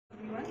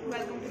everyone,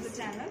 welcome to the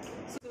channel.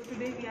 So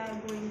today we are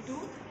going to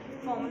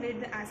formulate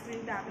the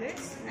aspirin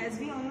tablets. As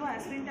we all know,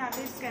 aspirin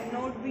tablets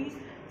cannot be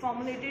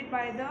formulated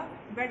by the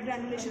wet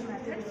granulation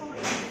method.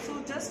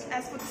 So just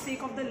as for the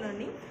sake of the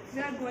learning,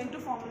 we are going to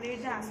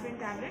formulate the aspirin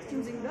tablets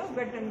using the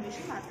wet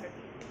granulation method.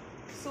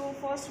 So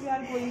first we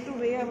are going to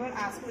weigh our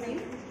aspirin,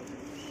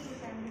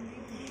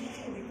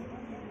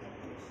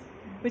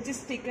 which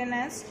is taken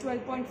as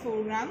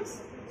 12.4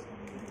 grams.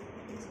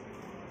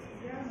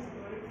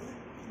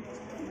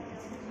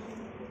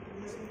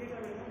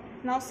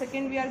 Now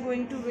second we are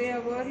going to weigh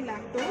our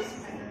lactose,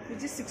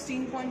 which is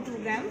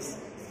 16.2 grams.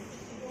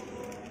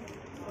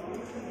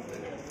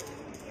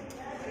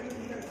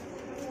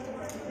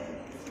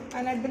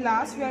 And at the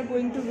last we are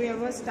going to weigh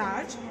our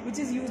starch, which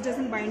is used as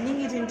a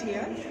binding agent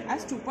here,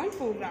 as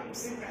 2.4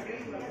 grams.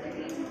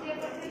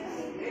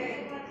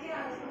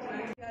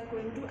 We are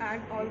going to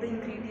add all the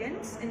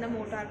ingredients in the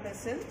mortar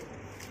vessel.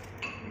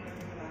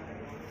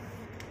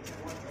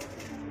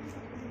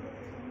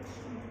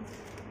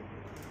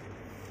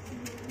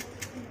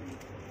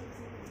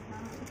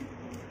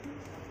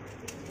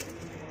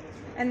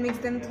 And mix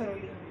them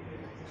thoroughly.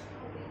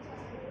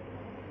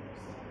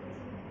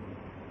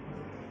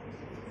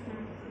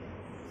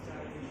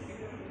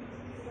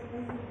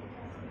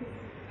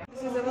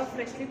 This is our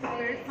freshly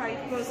prepared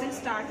 5%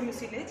 starch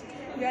mucilage.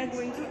 We are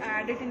going to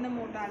add it in the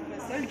mortar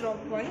vessel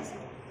dropwise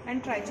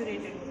and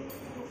triturate it.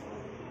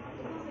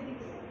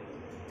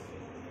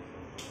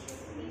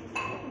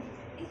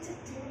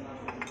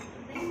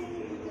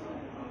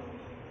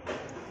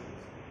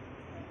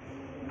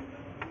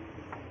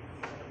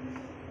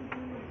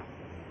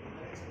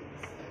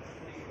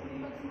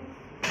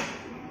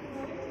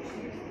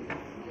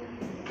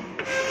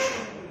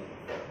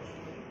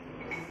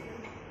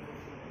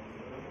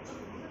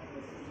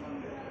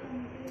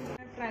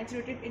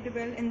 Triturated it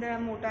well in the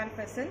mortar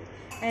vessel,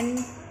 and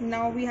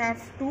now we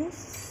have to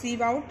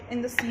sieve out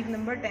in the sieve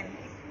number 10.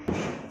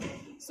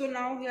 So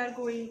now we are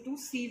going to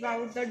sieve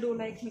out the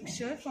dough-like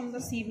mixture from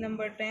the sieve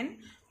number 10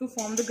 to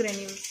form the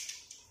granules.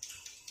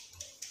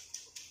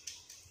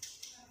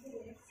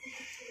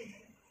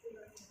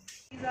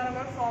 These are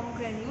our formed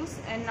granules,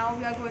 and now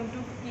we are going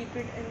to keep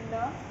it in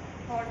the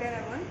hot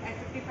air oven at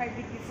 55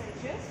 degrees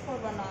Celsius for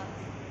 1 hour.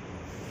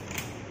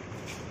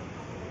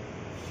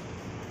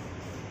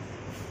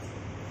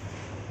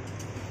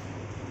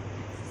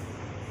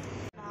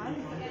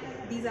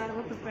 These are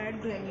our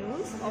prepared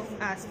granules of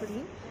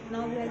aspirin.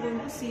 Now we are going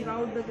to sieve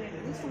out the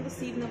granules from the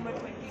sieve number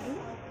 22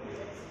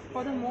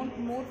 for the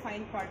more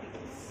fine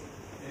particles.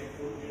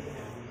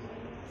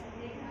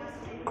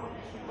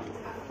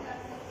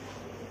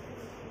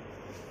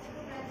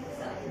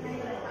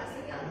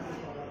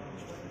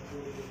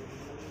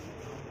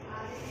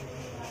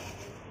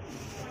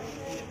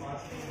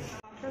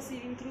 After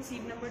sieving through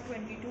sieve number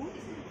 22,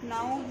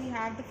 now we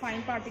have the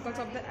fine particles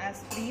of the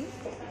aspirin.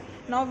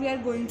 Now we are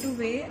going to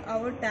weigh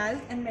our talc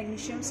and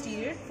magnesium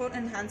stearate for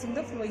enhancing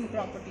the flowing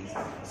properties.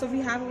 So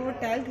we have our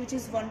talc, which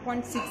is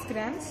 1.6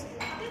 grams,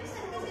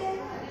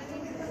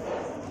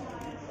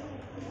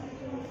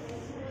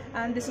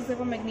 and this is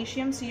our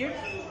magnesium stearate,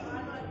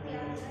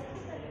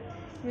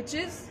 which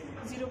is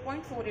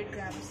 0.48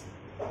 grams.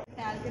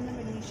 Talc and the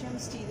magnesium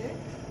stearate.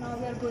 Now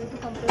we are going to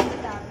compress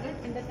the tablet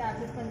in the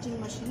tablet punching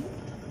machine.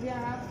 We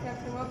have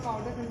kept our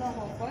powder in the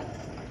hopper,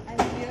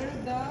 and here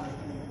the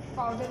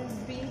powder is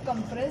being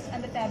compressed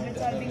and the tablets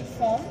are being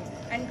formed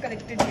and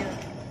corrected here.